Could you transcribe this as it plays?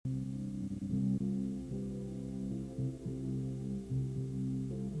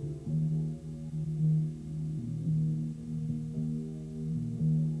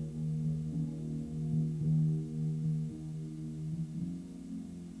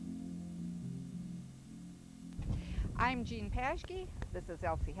I'm Jean Paschke. This is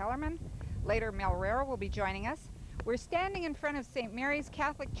Elsie Hellermann. Later, Roehrl will be joining us. We're standing in front of St. Mary's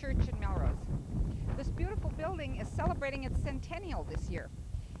Catholic Church in Melrose. This beautiful building is celebrating its centennial this year.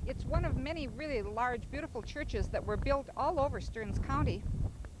 It's one of many really large, beautiful churches that were built all over Stearns County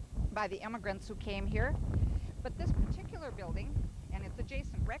by the immigrants who came here. But this particular building and its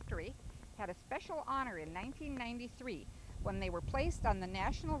adjacent rectory had a special honor in 1993 when they were placed on the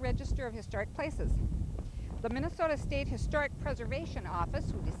National Register of Historic Places. The Minnesota State Historic Preservation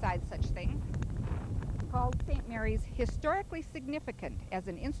Office, who decides such things, called St. Mary's historically significant as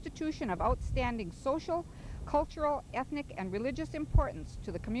an institution of outstanding social, cultural, ethnic, and religious importance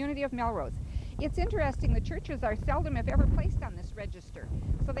to the community of Melrose. It's interesting, the churches are seldom, if ever, placed on this register,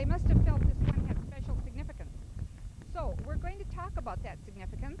 so they must have felt this one had special significance. So we're going to talk about that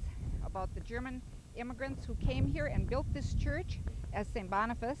significance, about the German immigrants who came here and built this church as St.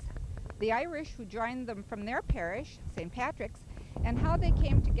 Boniface, the Irish who joined them from their parish, St. Patrick's, and how they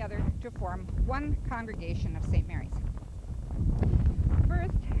came together to form one congregation of St. Mary's.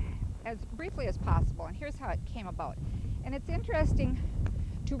 First, as briefly as possible, and here's how it came about. And it's interesting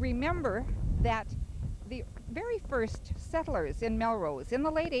to remember that the very first settlers in Melrose in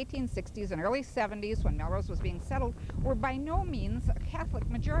the late 1860s and early 70s, when Melrose was being settled, were by no means a Catholic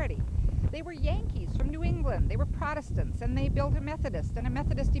majority. They were Yankees from New England. They were Protestants, and they built a Methodist and a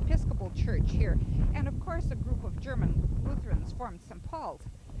Methodist Episcopal church here. And of course, a group of German Lutherans formed St. Paul's.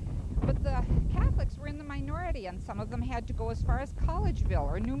 But the Catholics were in the minority, and some of them had to go as far as Collegeville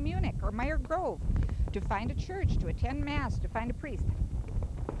or New Munich or Meyer Grove to find a church, to attend Mass, to find a priest.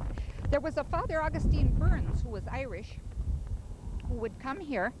 There was a Father Augustine Burns, who was Irish, who would come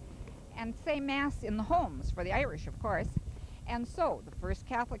here and say Mass in the homes, for the Irish, of course. And so the first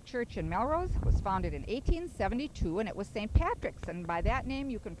Catholic church in Melrose was founded in 1872, and it was St. Patrick's, and by that name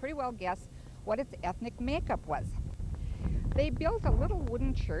you can pretty well guess what its ethnic makeup was. They built a little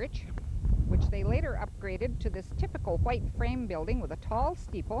wooden church, which they later upgraded to this typical white frame building with a tall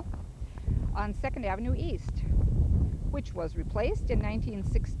steeple on 2nd Avenue East, which was replaced in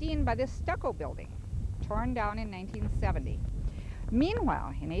 1916 by this stucco building, torn down in 1970.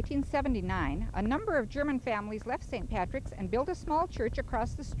 Meanwhile, in 1879, a number of German families left St. Patrick's and built a small church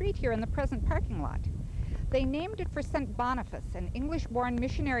across the street here in the present parking lot. They named it for St. Boniface, an English-born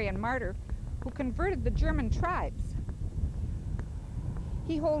missionary and martyr who converted the German tribes.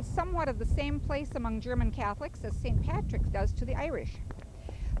 He holds somewhat of the same place among German Catholics as St. Patrick's does to the Irish.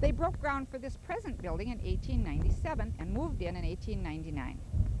 They broke ground for this present building in 1897 and moved in 1899.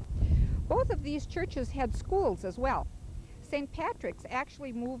 Both of these churches had schools as well. St. Patrick's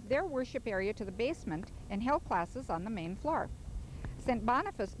actually moved their worship area to the basement and held classes on the main floor. St.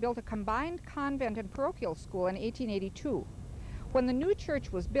 Boniface built a combined convent and parochial school in 1882. When the new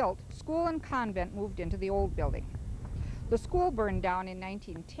church was built, school and convent moved into the old building. The school burned down in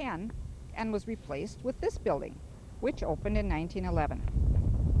 1910 and was replaced with this building, which opened in 1911.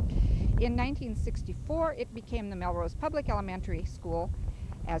 In 1964, it became the Melrose Public Elementary School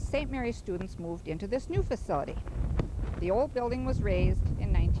as St. Mary's students moved into this new facility. The old building was raised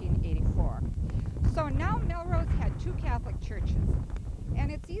in 1984. So now Melrose had two Catholic churches. And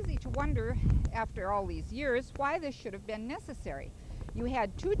it's easy to wonder, after all these years, why this should have been necessary. You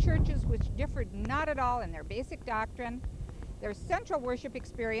had two churches which differed not at all in their basic doctrine. Their central worship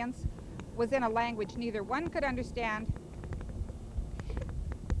experience was in a language neither one could understand.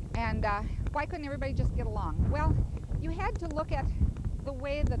 And why couldn't everybody just get along? Well, you had to look at the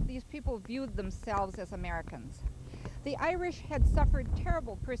way that these people viewed themselves as Americans. The Irish had suffered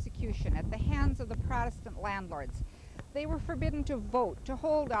terrible persecution at the hands of the Protestant landlords. They were forbidden to vote, to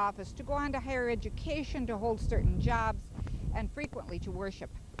hold office, to go on to higher education, to hold certain jobs, and frequently to worship.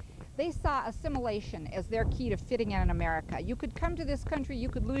 They saw assimilation as their key to fitting in America. You could come to this country, you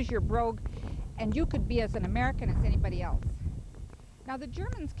could lose your brogue, and you could be as an American as anybody else. Now, the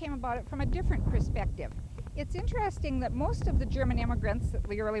Germans came about it from a different perspective. It's interesting that most of the German immigrants,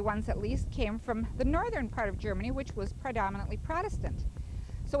 the early ones at least, came from the northern part of Germany, which was predominantly Protestant.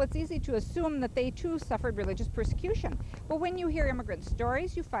 So it's easy to assume that they too suffered religious persecution. But when you hear immigrant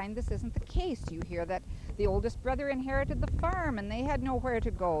stories, you find this isn't the case. You hear that the oldest brother inherited the farm and they had nowhere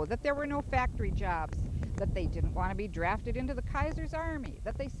to go, that there were no factory jobs, that they didn't want to be drafted into the Kaiser's army,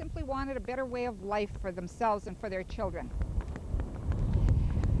 that they simply wanted a better way of life for themselves and for their children.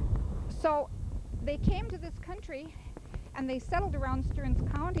 So they came to this country and they settled around Stearns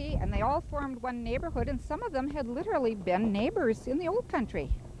County, and they all formed one neighborhood, and some of them had literally been neighbors in the old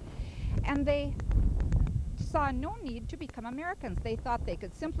country. And they saw no need to become Americans. They thought they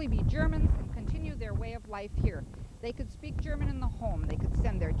could simply be Germans and continue their way of life here. They could speak German in the home. They could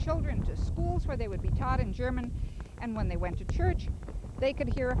send their children to schools where they would be taught in German, And when they went to church, they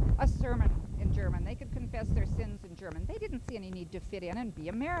could hear a sermon in German. They could confess their sins in German. They didn't see any need to fit in and be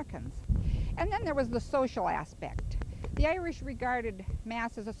Americans. And then there was the social aspect. The Irish regarded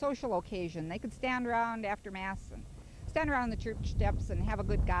Mass as a social occasion. They could stand around after Mass and stand around the church steps and have a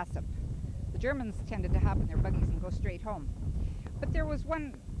good gossip. The Germans tended to hop in their buggies and go straight home. But there was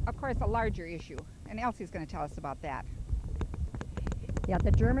one, of course, a larger issue, and Elsie's going to tell us about that. Yeah,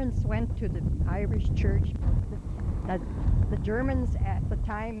 the Germans went to the Irish church. The Germans at the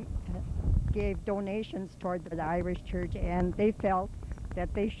time gave donations toward the Irish church, and they felt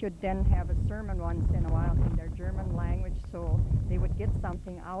that they should then have a sermon once in a while in their German language, so they would get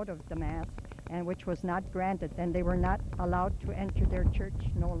something out of the Mass, and which was not granted. And they were not allowed to enter their church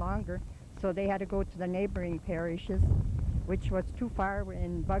no longer, so they had to go to the neighboring parishes, which was too far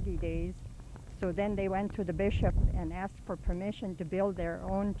in buggy days. So then they went to the bishop and asked for permission to build their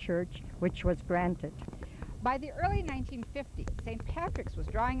own church, which was granted. By the early 1950s, St. Patrick's was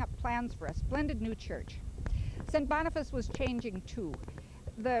drawing up plans for a splendid new church. St. Boniface was changing too.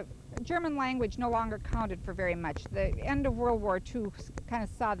 The German language no longer counted for very much. The end of World War II kind of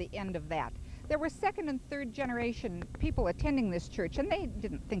saw the end of that. There were second and third generation people attending this church, and they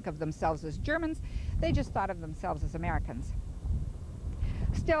didn't think of themselves as Germans. They just thought of themselves as Americans.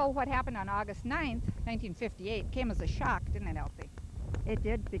 Still, what happened on August 9th, 1958, came as a shock, didn't it, Elsie? It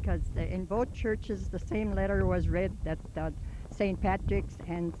did, because in both churches the same letter was read that St. Patrick's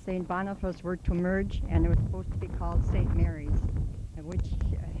and St. Boniface were to merge, and it was supposed to be called St. Mary's, which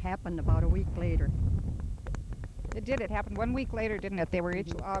happened about a week later. It did. It happened 1 week later, didn't it? They were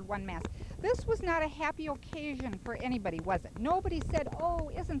each allowed one Mass. This was not a happy occasion for anybody, was it? Nobody said, oh,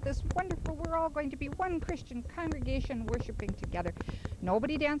 isn't this wonderful? We're all going to be one Christian congregation worshiping together.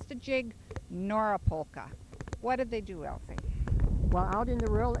 Nobody danced a jig nor a polka. What did they do, Elsie? Well, out in the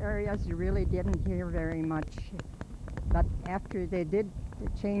rural areas, you really didn't hear very much. But after they did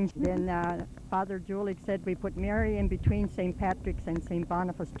change, then Father Julich said we put Mary in between St. Patrick's and St.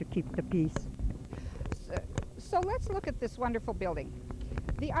 Boniface to keep the peace. So let's look at this wonderful building.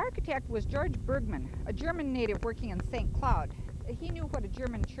 The architect was George Bergmann, a German native working in St. Cloud. He knew what a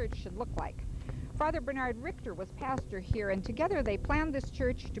German church should look like. Father Bernard Richter was pastor here, and together they planned this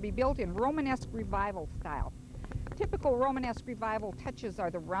church to be built in Romanesque revival style. Typical Romanesque revival touches are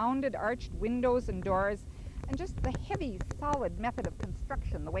the rounded arched windows and doors, and just the heavy, solid method of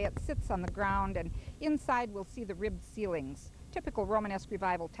construction, the way it sits on the ground, and inside we'll see the ribbed ceilings. Typical Romanesque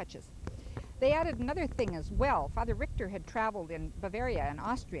revival touches. They added another thing as well. Father Richter had traveled in Bavaria and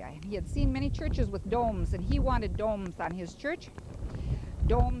Austria, and he had seen many churches with domes, and he wanted domes on his church.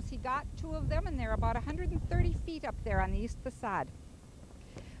 Domes, he got 2 of them, and they're about 130 feet up there on the east facade.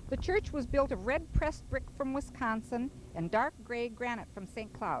 The church was built of red pressed brick from Wisconsin and dark gray granite from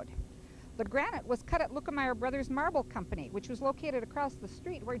St. Cloud. The granite was cut at Luckemeyer Brothers Marble Company, which was located across the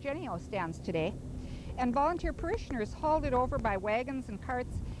street where Genio stands today. And volunteer parishioners hauled it over by wagons and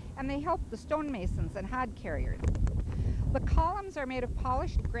carts, and they helped the stonemasons and hod carriers. The columns are made of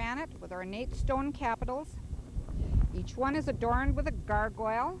polished granite with ornate stone capitals. Each one is adorned with a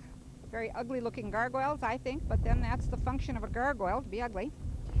gargoyle. Very ugly-looking gargoyles, I think, but then that's the function of a gargoyle, to be ugly.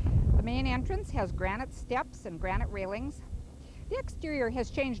 The main entrance has granite steps and granite railings. The exterior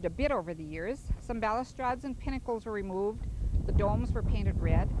has changed a bit over the years. Some balustrades and pinnacles were removed. The domes were painted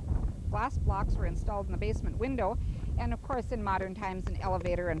red. Glass blocks were installed in the basement window, and of course in modern times an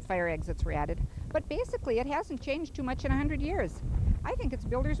elevator and fire exits were added. But basically it hasn't changed too much in 100 years. I think its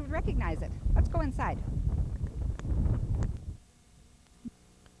builders would recognize it. Let's go inside.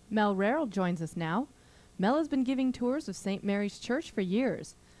 Mel Roehrl joins us now. Mel has been giving tours of St. Mary's Church for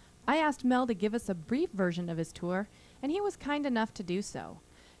years. I asked Mel to give us a brief version of his tour, and he was kind enough to do so.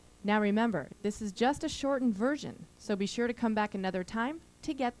 Now remember, this is just a shortened version, so be sure to come back another time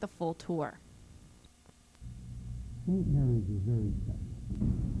to get the full tour. St. Mary's is very special.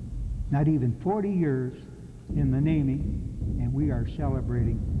 Not even 40 years in the naming, and we are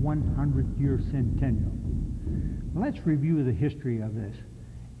celebrating 100th year centennial. Let's review the history of this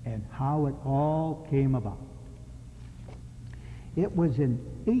and how it all came about. It was in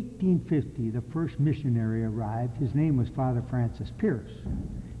 1850 the first missionary arrived. His name was Father Francis Pierce.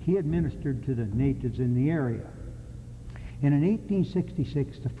 He had ministered to the natives in the area. And in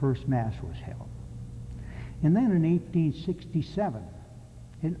 1866 the first Mass was held. And then in 1867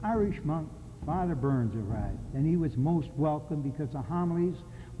 an Irish monk, Father Burns, arrived, and he was most welcome because the homilies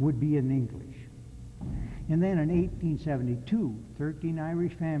would be in English. And then in 1872, 13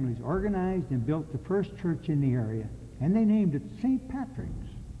 Irish families organized and built the first church in the area, and they named it St. Patrick's.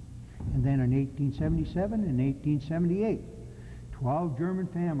 And then in 1877 and 1878, 12 German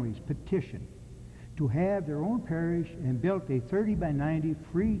families petitioned to have their own parish and built a 30 by 90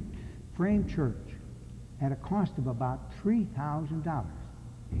 free-frame church at a cost of about $3,000.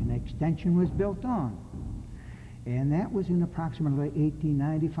 An extension was built on, and that was in approximately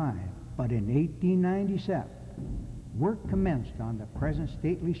 1895. But in 1897, work commenced on the present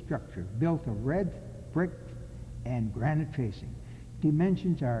stately structure, built of red brick and granite facing.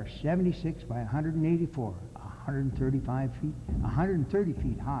 Dimensions are 76 by 184, 130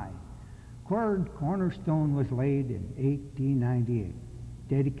 feet high. Cornerstone was laid in 1898.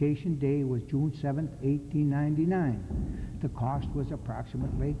 Dedication day was June 7, 1899. The cost was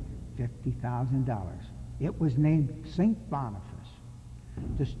approximately $50,000. It was named St. Boniface.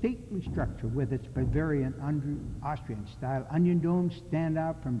 The stately structure with its Bavarian Austrian-style onion domes stand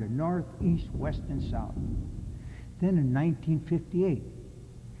out from the north, east, west, and south. Then in 1958,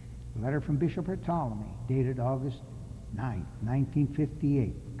 a letter from Bishop Bartholomew, dated August 9,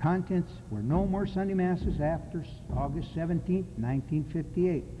 1958. Contents were no more Sunday Masses after August 17,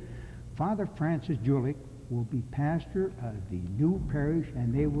 1958. Father Francis Julich will be pastor of the new parish,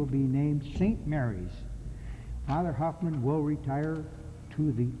 and they will be named St. Mary's. Father Huffman will retire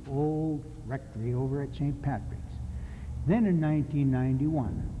to the old rectory over at St. Patrick's. Then in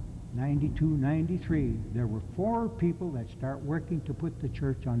 1991, 92, 93, there were 4 people that start working to put the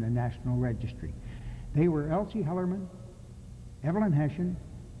church on the National Registry. They were Elsie Hellermann, Evelyn Hessian,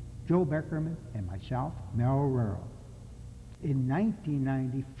 Joe Beckerman, and myself, Roehrl. In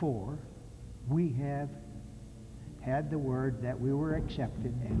 1994, we have had the word that we were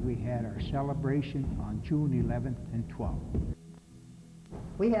accepted, and we had our celebration on June 11th and 12th.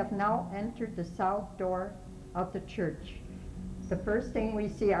 We have now entered the south door of the church. The first thing we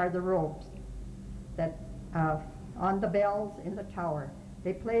see are the robes that on the bells in the tower.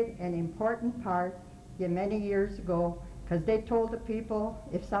 They played an important part many years ago, because they told the people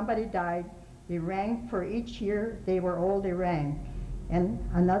if somebody died, they rang for each year they were old, they rang. And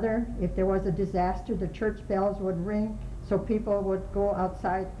another, if there was a disaster, the church bells would ring, so people would go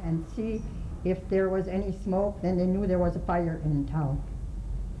outside and see if there was any smoke, then they knew there was a fire in town.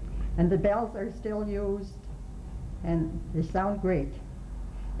 And the bells are still used, and they sound great.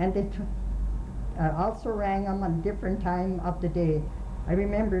 And they also rang them on different time of the day. I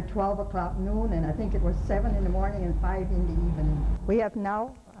remember 12 o'clock noon, and I think it was 7 in the morning and 5 in the evening. We have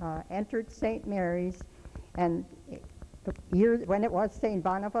now entered St. Mary's, and the year when it was St.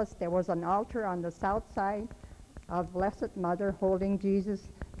 Boniface, there was an altar on the south side of Blessed Mother holding Jesus.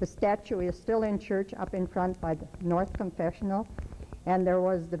 The statue is still in church up in front by the North Confessional, and there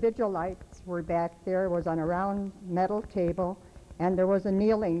was the vigil lights were back there. It was on a round metal table, and there was a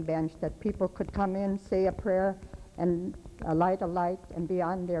kneeling bench that people could come in, say a prayer, and light a light and be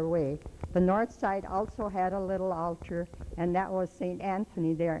on their way. The north side also had a little altar, and that was St.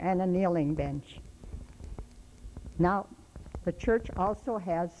 Anthony there, and a kneeling bench. Now, the church also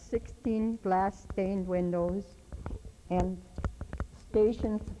has 16 glass stained windows and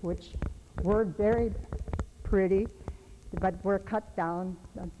stations which were very pretty, but were cut down.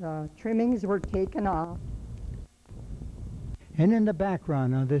 The trimmings were taken off. And in the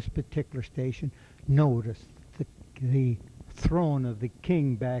background of this particular station, notice the throne of the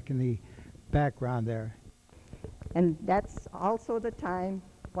king back in the background there. And that's also the time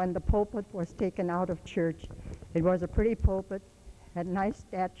when the pulpit was taken out of church. It was a pretty pulpit, had nice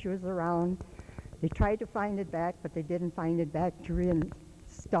statues around. They tried to find it back, but they didn't find it back to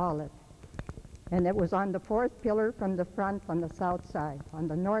reinstall it. And it was on the 4th pillar from the front on the south side. On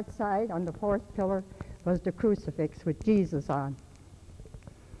the north side, on the 4th pillar, was the crucifix with Jesus on.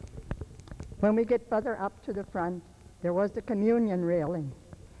 When we get further up to the front, there was the communion railing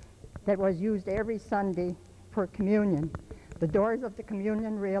that was used every Sunday for communion. The doors of the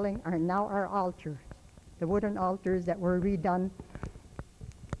communion railing are now our altars, the wooden altars that were redone.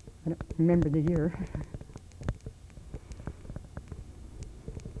 I don't remember the year.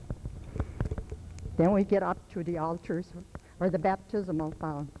 Then we get up to the altars, or the baptismal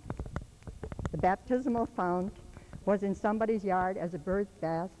fount. The baptismal fount was in somebody's yard as a birth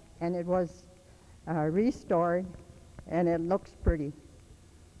bath, and it was restored, and it looks pretty.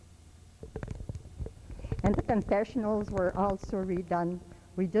 And the confessionals were also redone.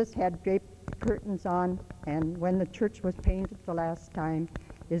 We just had draped curtains on, and when the church was painted the last time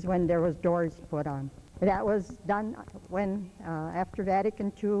is when there was doors put on. That was done when, after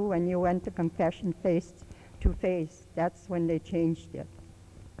Vatican II, when you went to confession face to face. That's when they changed it,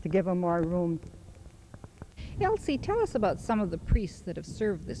 to give them more room. Elsie, tell us about some of the priests that have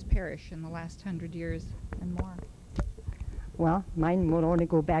served this parish in the last 100 years and more. Well, mine will only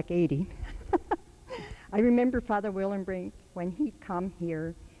go back 80. I remember Father Willenbrink, when he come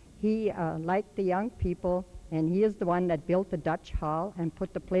here, He liked the young people, and he is the one that built the Dutch Hall and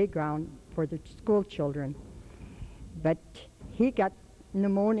put the playground for the school children. But he got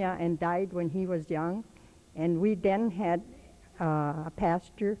pneumonia and died when he was young, and we then had a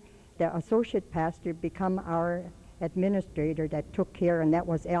pastor, the associate pastor, become our administrator that took care, and that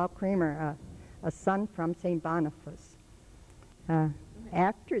was Al Kramer, a son from St. Boniface.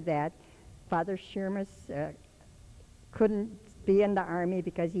 After that, Father Schirmes couldn't be in the army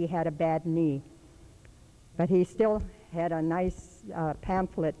because he had a bad knee. But he still had a nice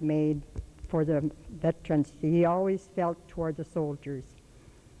pamphlet made for the veterans. He always felt toward the soldiers.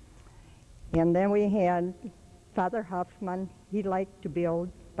 And then we had Father Huffman. He liked to build,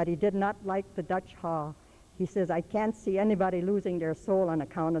 but he did not like the Dutch Hall. He says, I can't see anybody losing their soul on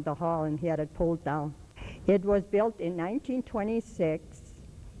account of the hall, and he had it pulled down. It was built in 1926,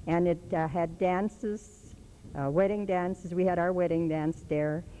 and it had dances, wedding dances. We had our wedding dance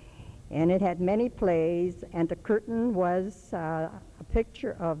there. And it had many plays, and the curtain was a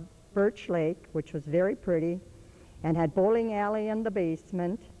picture of Birch Lake, which was very pretty, and had bowling alley in the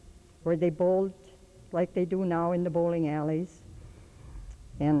basement, where they bowled like they do now in the bowling alleys.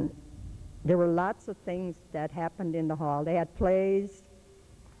 And there were lots of things that happened in the hall. They had plays,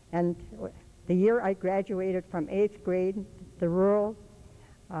 and the year I graduated from 8th grade, the Roehrl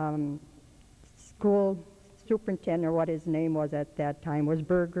school superintendent, or what his name was at that time, was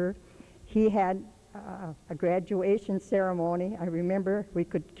Berger. He had a graduation ceremony. I remember we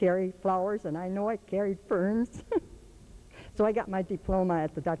could carry flowers, and I know I carried ferns. So I got my diploma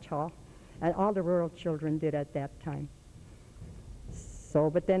at the Dutch Hall, and all the rural children did at that time. So,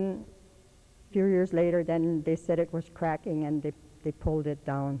 but then a few years later, then they said it was cracking, and they pulled it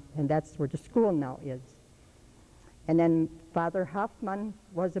down, and that's where the school now is. And then Father Huffman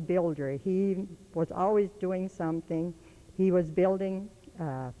was a builder. He was always doing something. He was building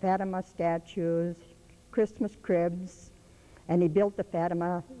Fatima statues, Christmas cribs, and he built the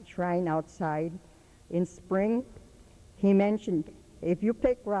Fatima shrine outside. In spring, he mentioned, if you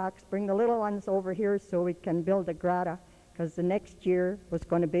pick rocks, bring the little ones over here so we can build a grotto, because the next year was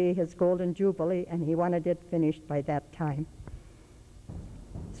going to be his Golden Jubilee, and he wanted it finished by that time.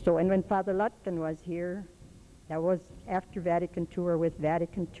 So, and when Father Lutkin was here, that was after Vatican II or with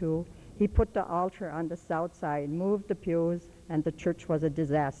Vatican II, he put the altar on the south side, moved the pews, and the church was a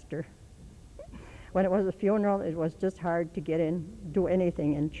disaster. When it was a funeral, it was just hard to get in, do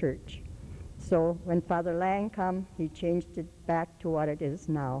anything in church. So when Father Lang came, he changed it back to what it is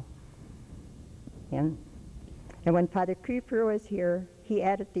now. And when Father Kiefer was here, he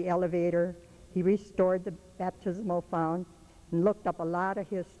added the elevator, he restored the baptismal font, and looked up a lot of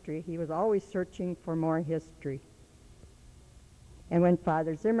history. He was always searching for more history. And when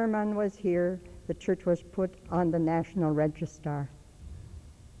Father Zimmerman was here, the church was put on the National Register.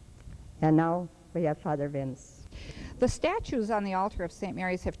 And now we have Father Vince. The statues on the altar of St.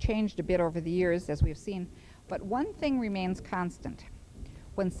 Mary's have changed a bit over the years, as we've seen, but one thing remains constant.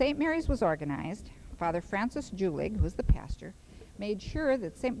 When St. Mary's was organized, Father Francis Julig, who was the pastor, made sure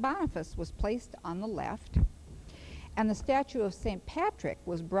that St. Boniface was placed on the left, and the statue of St. Patrick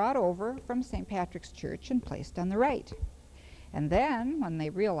was brought over from St. Patrick's Church and placed on the right. And then, when they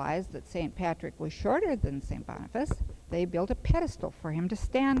realized that St. Patrick was shorter than St. Boniface, they built a pedestal for him to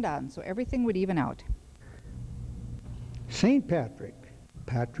stand on, so everything would even out. St. Patrick.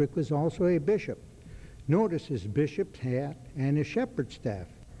 Patrick was also a bishop. Notice his bishop's hat and his shepherd's staff.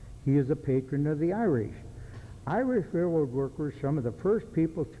 He is a patron of the Irish. Irish railroad workers, some of the first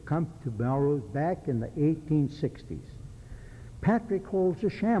people to come to Melrose back in the 1860s. Patrick holds a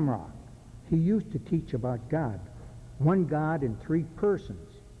shamrock. He used to teach about God. One God in three persons.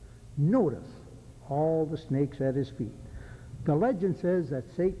 Notice all the snakes at his feet. The legend says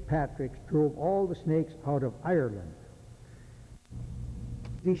that St. Patrick drove all the snakes out of Ireland.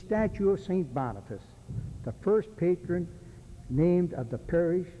 The statue of St. Boniface, the first patron named of the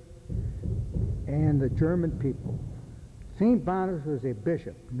parish and the German people. St. Boniface was a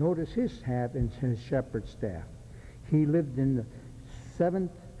bishop. Notice his hat and his shepherd's staff. He lived in the 7th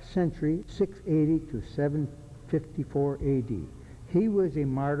century, 680 to 754 AD. He was a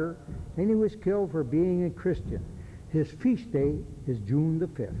martyr, and he was killed for being a Christian. His feast day is June the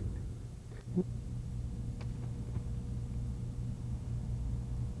 5th.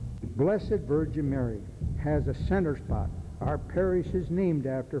 Blessed Virgin Mary has a center spot. Our parish is named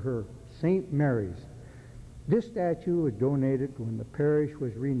after her, St. Mary's. This statue was donated when the parish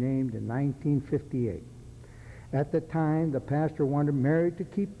was renamed in 1958. At the time, the pastor wanted Mary to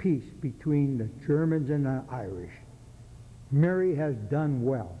keep peace between the Germans and the Irish. Mary has done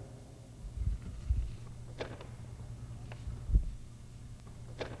well.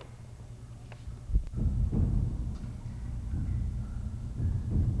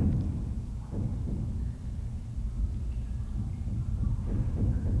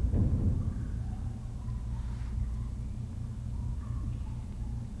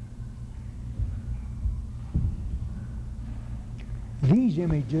 These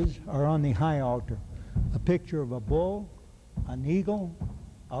images are on the high altar. A picture of a bull, an eagle,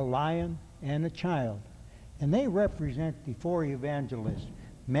 a lion, and a child. And they represent the four evangelists,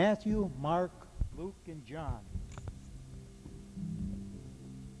 Matthew, Mark, Luke, and John.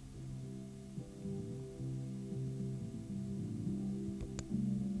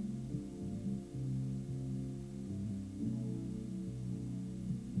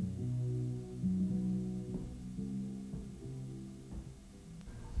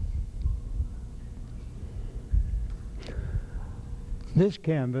 This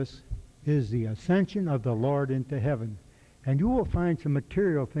canvas is the ascension of the Lord into heaven. And you will find some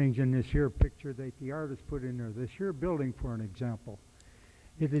material things in this here picture that the artist put in there. This here building, for an example.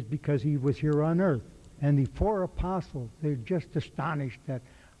 It is because he was here on earth. And the four apostles, they're just astonished that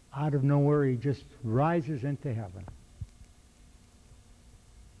out of nowhere he just rises into heaven.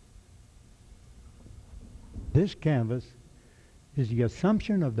 This canvas is the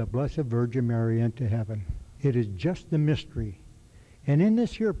assumption of the Blessed Virgin Mary into heaven. It is just the mystery. And in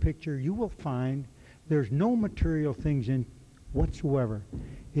this here picture, you will find there's no material things in whatsoever.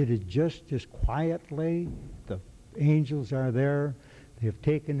 It is just this quiet lay. The angels are there. They have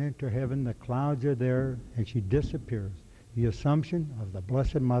taken her to heaven. The clouds are there. And she disappears. The assumption of the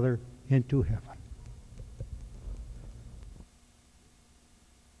Blessed Mother into heaven.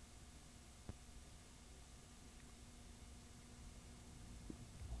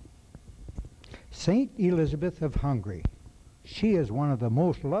 Saint Elizabeth of Hungary. She is one of the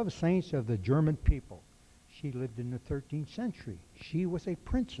most loved saints of the German people. She lived in the 13th century. She was a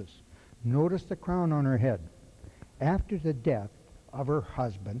princess. Notice the crown on her head. After the death of her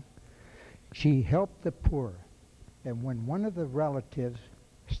husband, she helped the poor. And when one of the relatives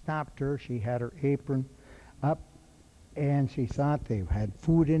stopped her, she had her apron up, and she thought they had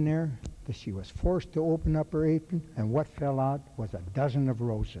food in there. That she was forced to open up her apron, and what fell out was a dozen of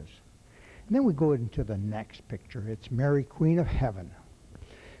roses. And then we go into the next picture. It's Mary, Queen of Heaven.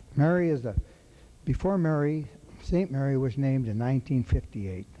 Mary is before Mary, St. Mary was named in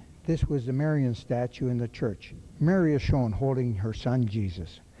 1958. This was the Marian statue in the church. Mary is shown holding her son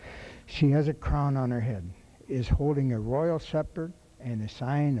Jesus. She has a crown on her head, is holding a royal scepter and a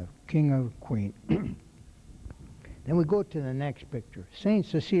sign of King or Queen. Then we go to the next picture. Saint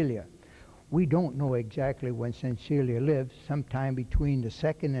Cecilia. We don't know exactly when St. Cecilia lived, sometime between the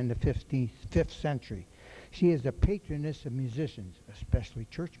 2nd and the 5th century. She is the patroness of musicians, especially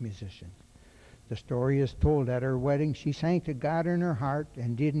church musicians. The story is told at her wedding, she sang to God in her heart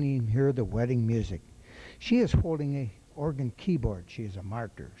and didn't even hear the wedding music. She is holding an organ keyboard. She is a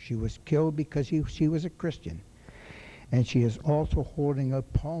martyr. She was killed because she was a Christian. And she is also holding a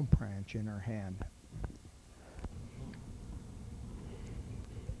palm branch in her hand.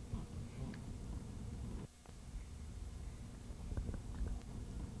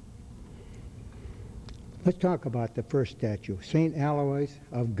 Let's talk about the first statue, St. Alois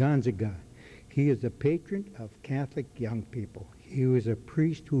of Gonzaga. He is the patron of Catholic young people. He was a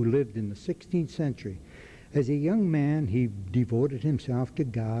priest who lived in the 16th century. As a young man, he devoted himself to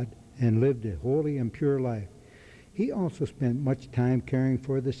God and lived a holy and pure life. He also spent much time caring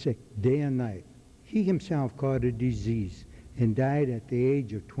for the sick, day and night. He himself caught a disease and died at the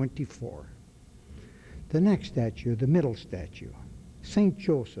age of 24. The next statue, the middle statue, St.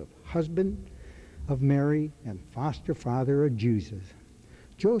 Joseph, husband of Mary and foster father of Jesus.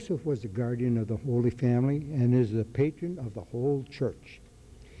 Joseph was the guardian of the Holy Family and is the patron of the whole church.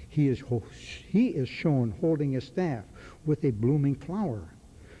 He is shown holding a staff with a blooming flower.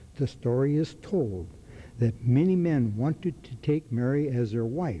 The story is told that many men wanted to take Mary as their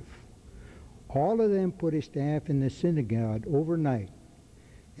wife. All of them put a staff in the synagogue overnight,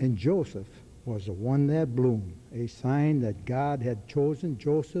 and Joseph was the one that bloomed, a sign that God had chosen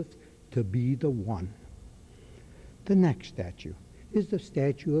Joseph to be the one. The next statue is the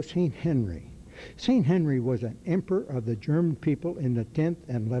statue of St. Henry. St. Henry was an emperor of the German people in the 10th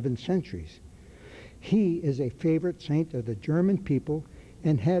and 11th centuries. He is a favorite saint of the German people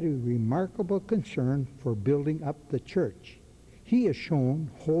and had a remarkable concern for building up the church. He is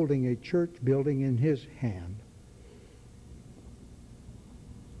shown holding a church building in his hand.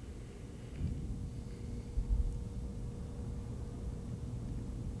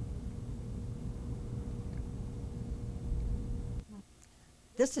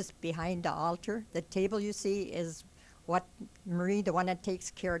 This is behind the altar. The table you see is what Marie, the one that takes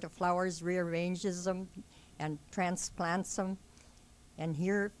care of the flowers, rearranges them and transplants them. And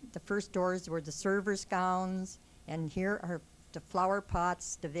here, the first doors were the servers' gowns, and here are the flower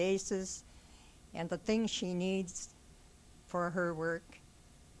pots, the vases, and the things she needs for her work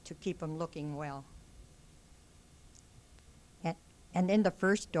to keep them looking well. And in the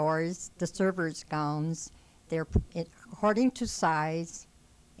first doors, the servers' gowns, they're according to size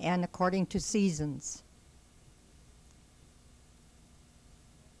and according to seasons.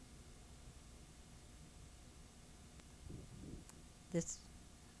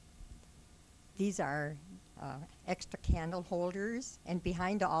 These are extra candle holders, and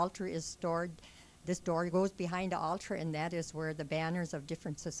behind the altar is stored, this door goes behind the altar, and that is where the banners of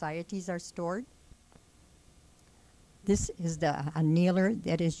different societies are stored. This is a kneeler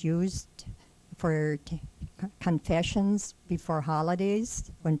that is used for confessions before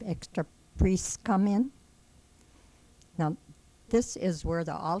holidays when extra priests come in. Now, this is where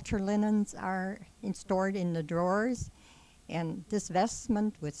the altar linens are stored in the drawers, and this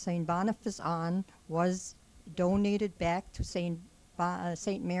vestment with St. Boniface on was donated back to St.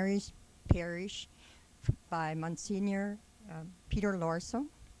 Mary's Parish by Monsignor Peter Lorso.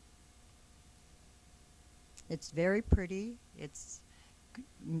 It's very pretty. It's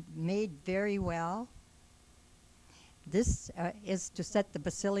made very well. This is to set the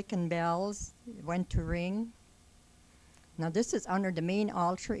basilican bells when to ring. Now this is under the main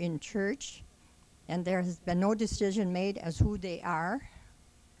altar in church, and there has been no decision made as who they are.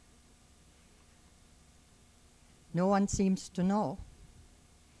 No one seems to know.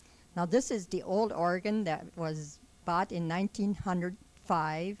 Now this is the old organ that was bought in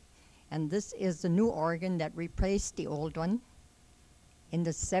 1905, and this is the new organ that replaced the old one in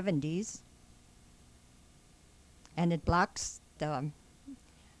the 70s. And it blocks the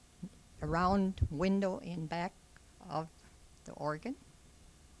round window in back of the organ.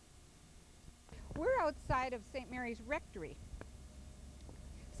 We're outside of St. Mary's rectory.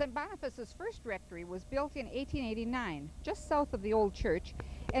 St. Boniface's first rectory was built in 1889, just south of the old church,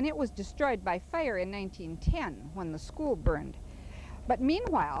 and it was destroyed by fire in 1910 when the school burned. But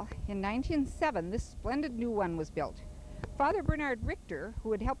meanwhile, in 1907, this splendid new one was built. Father Bernard Richter,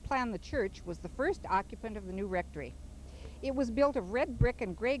 who had helped plan the church, was the first occupant of the new rectory. It was built of red brick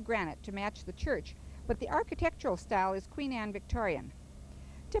and gray granite to match the church, but the architectural style is Queen Anne Victorian.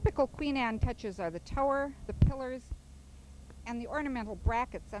 Typical Queen Anne touches are the tower, the pillars, and the ornamental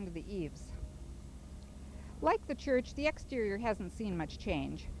brackets under the eaves. Like the church, the exterior hasn't seen much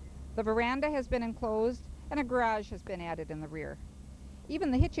change. The veranda has been enclosed, and a garage has been added in the rear.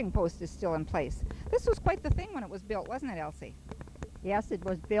 Even the hitching post is still in place. This was quite the thing when it was built, wasn't it, Elsie? Yes, it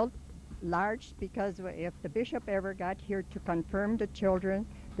was built large because if the bishop ever got here to confirm the children,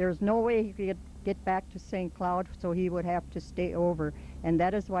 there's no way he could get back to St. Cloud, so he would have to stay over. And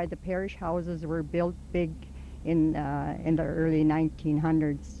that is why the parish houses were built big in the early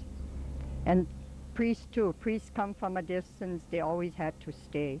 1900s. And priests too. Priests come from a distance. They always had to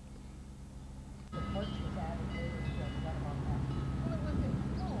stay. The